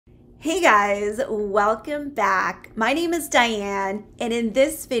Hey guys, welcome back. My name is Diane, and in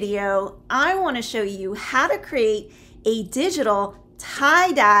this video, I want to show you how to create a digital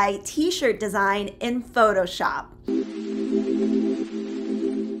tie-dye t-shirt design in Photoshop.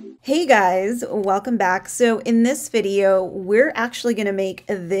 Hey guys, welcome back. So in this video, we're actually going to make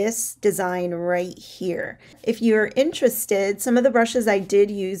this design right here. If you're interested, some of the brushes I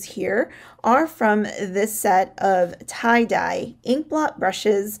did use here are from this set of tie-dye ink blot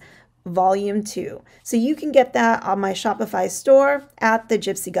brushes, Volume 2. So you can get that on my Shopify store at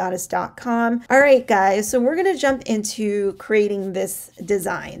thegypsygoddess.com. All right, guys, so we're going to jump into creating this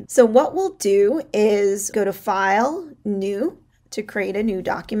design. So what we'll do is go to File, New, to create a new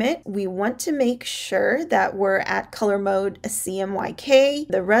document. We want to make sure that we're at color mode CMYK.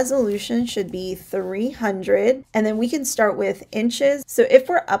 The resolution should be 300, and then we can start with inches. So if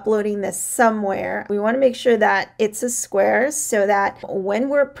we're uploading this somewhere, we want to make sure that it's a square so that when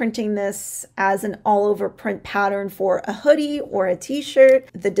we're printing this as an all over print pattern for a hoodie or a t-shirt,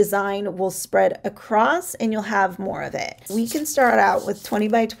 the design will spread across and you'll have more of it. We can start out with 20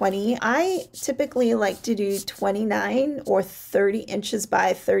 by 20. I typically like to do 29 or 30 inches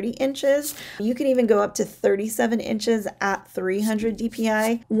by 30 inches. You can even go up to 37 inches at 300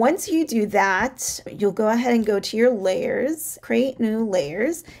 DPI. Once you do that, you'll go ahead and go to your layers, create new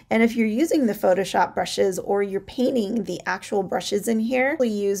layers. And if you're using the Photoshop brushes or you're painting the actual brushes in here, we'll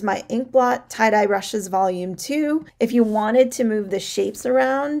use my ink blot tie-dye brushes volume 2. If you wanted to move the shapes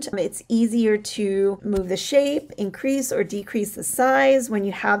around, it's easier to move the shape, increase or decrease the size when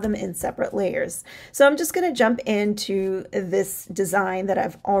you have them in separate layers. So I'm just going to jump into this design that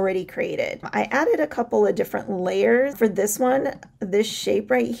I've already created. I added a couple of different layers. For this one, this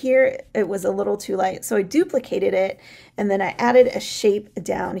shape right here, it was a little too light, so I duplicated it and then I added a shape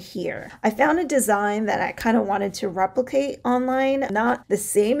down here. I found a design that I kind of wanted to replicate online. Not the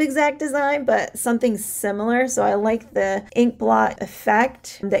same exact design, but something similar. So I like the ink blot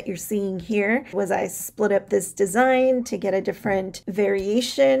effect that you're seeing here. I split up this design to get a different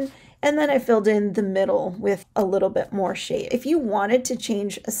variation. And then I filled in the middle with a little bit more shape. If you wanted to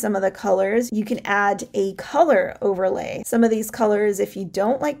change some of the colors, you can add a color overlay. Some of these colors, if you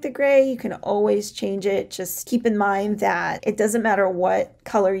don't like the gray, you can always change it. Just keep in mind that it doesn't matter what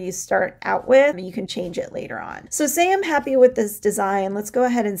color you start out with, you can change it later on. So say I'm happy with this design. Let's go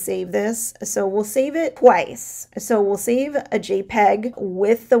ahead and save this. So we'll save it twice. So we'll save a JPEG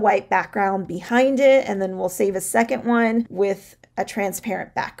with the white background behind it, and then we'll save a second one with a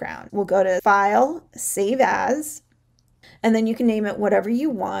transparent background. We'll go to File, Save As, and then you can name it whatever you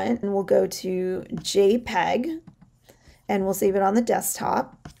want. And we'll go to JPEG, and we'll save it on the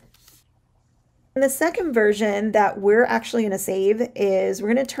desktop. And the second version that we're actually going to save is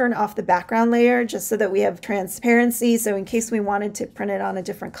we're going to turn off the background layer just so that we have transparency. So in case we wanted to print it on a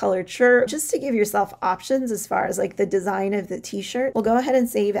different colored shirt, just to give yourself options as far as like the design of the t-shirt, we'll go ahead and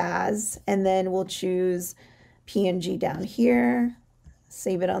save as, and then we'll choose PNG down here,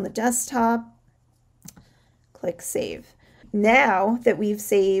 save it on the desktop, click Save. Now that we've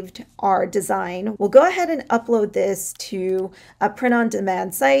saved our design, we'll go ahead and upload this to a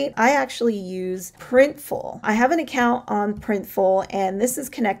print-on-demand site. I actually use Printful. I have an account on Printful, and this is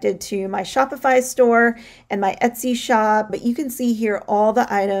connected to my Shopify store and my Etsy shop, but you can see here all the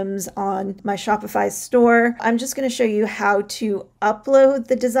items on my Shopify store. I'm just going to show you how to upload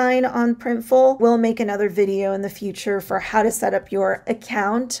the design on Printful. We'll make another video in the future for how to set up your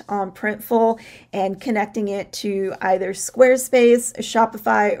account on Printful and connecting it to either Squarespace,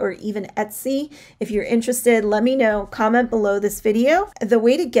 Shopify, or even Etsy. If you're interested, let me know. Comment below this video. The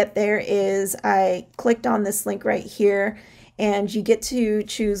way to get there is I clicked on this link right here, and you get to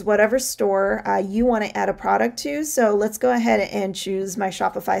choose whatever store you want to add a product to. So let's go ahead and choose my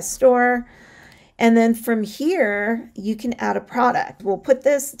Shopify store. And then from here, you can add a product. We'll put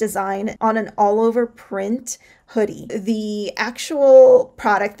this design on an all over print hoodie. The actual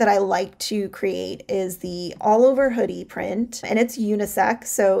product that I like to create is the all over hoodie print, and it's unisex,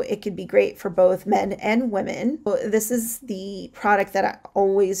 so it could be great for both men and women. So this is the product that I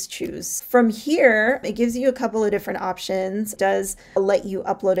always choose. From here, it gives you a couple of different options. It does let you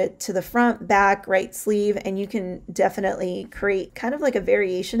upload it to the front, back, right sleeve, and you can definitely create kind of like a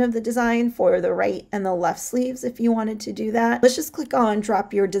variation of the design for the right and the left sleeves if you wanted to do that. Let's just click on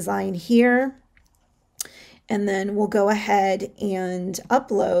drop your design here. And then we'll go ahead and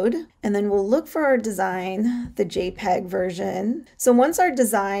upload, and then we'll look for our design, the JPEG version. So once our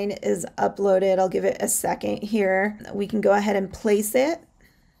design is uploaded, I'll give it a second here. We can go ahead and place it.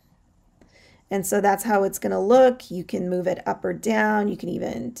 And so that's how it's going to look. You can move it up or down. You can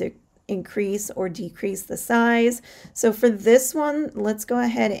even increase or decrease the size. So for this one, let's go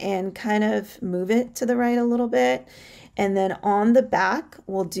ahead and kind of move it to the right a little bit. And then on the back,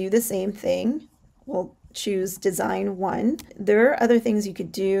 we'll do the same thing. We'll choose design 1. There are other things you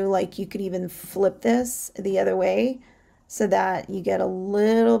could do, like you could even flip this the other way so that you get a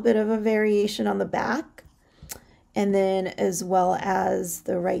little bit of a variation on the back. And then as well as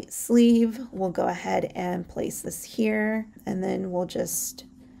the right sleeve, we'll go ahead and place this here, and then we'll just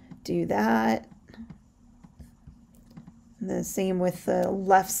do that. And the same with the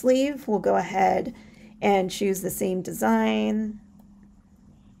left sleeve, we'll go ahead and choose the same design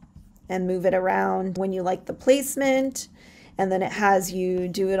and move it around when you like the placement. And then it has you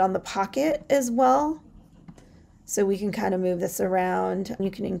do it on the pocket as well. So we can kind of move this around.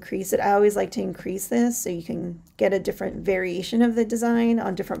 You can increase it. I always like to increase this so you can get a different variation of the design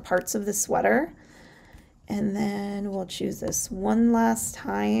on different parts of the sweater. And then we'll choose this one last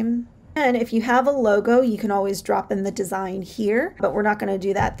time. And if you have a logo, you can always drop in the design here, but we're not going to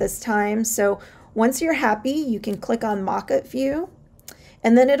do that this time. So once you're happy, you can click on Mockup View.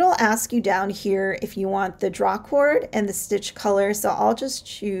 And then it'll ask you down here if you want the draw cord and the stitch color. So I'll just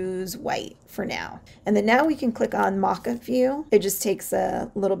choose white for now. And then now we can click on Mockup View. It just takes a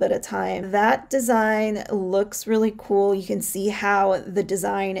little bit of time. That design looks really cool. You can see how the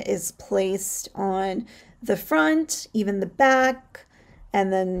design is placed on the front, even the back,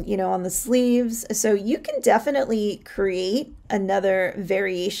 and then, you know, on the sleeves. So you can definitely create another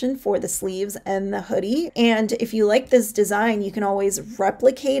variation for the sleeves and the hoodie. And if you like this design, you can always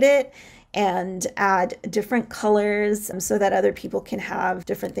replicate it and add different colors so that other people can have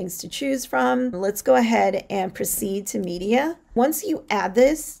different things to choose from. Let's go ahead and proceed to media. Once you add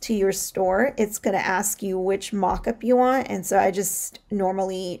this to your store, it's going to ask you which mockup you want. And so I just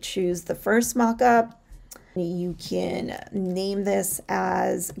normally choose the first mockup. You can name this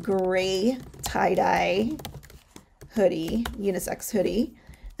as gray tie-dye hoodie, unisex hoodie.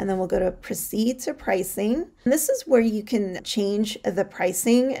 And then we'll go to proceed to pricing. And this is where you can change the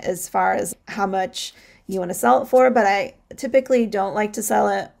pricing as far as how much you want to sell it for, but I typically don't like to sell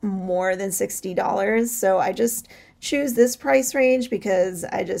it more than $60. So I just choose this price range because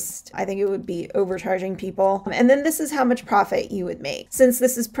I think it would be overcharging people. And then this is how much profit you would make. Since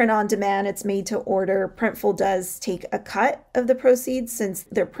this is print on demand, it's made to order, Printful does take a cut of the proceeds since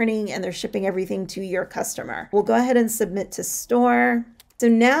they're printing and they're shipping everything to your customer. We'll go ahead and submit to store. So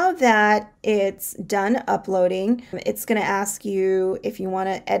now that it's done uploading, it's going to ask you if you want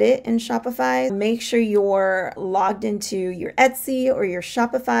to edit in Shopify. Make sure you're logged into your Etsy or your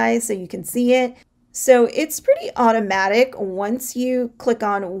Shopify so you can see it. So it's pretty automatic. Once you click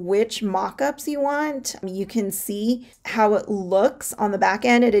on which mockups you want, you can see how it looks on the back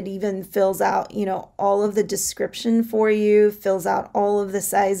end. It even fills out, you know, all of the description for you, fills out all of the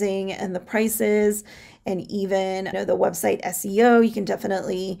sizing and the prices, and even, you know, the website SEO. You can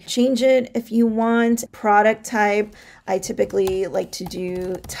definitely change it if you want. Product type, I typically like to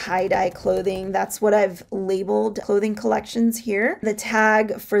do tie-dye clothing. That's what I've labeled clothing collections here. The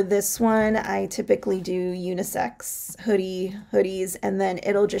tag for this one, I typically do unisex hoodies, and then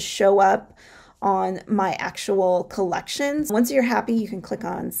it'll just show up on my actual collections. Once you're happy, you can click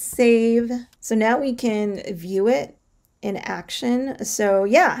on save. So now we can view it in action. So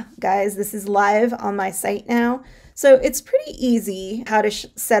yeah, guys, this is live on my site now. So it's pretty easy how to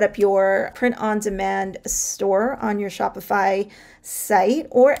set up your print-on-demand store on your Shopify site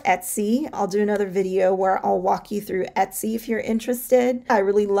or Etsy. I'll do another video where I'll walk you through Etsy if you're interested. I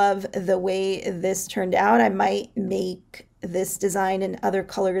really love the way this turned out. I might make this design in other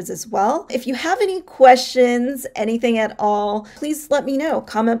colors as well. If you have any questions, anything at all, please let me know.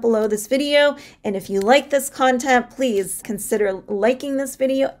 Comment below this video. And if you like this content, please consider liking this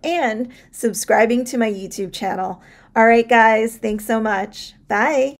video and subscribing to my YouTube channel. All right, guys, thanks so much. Bye.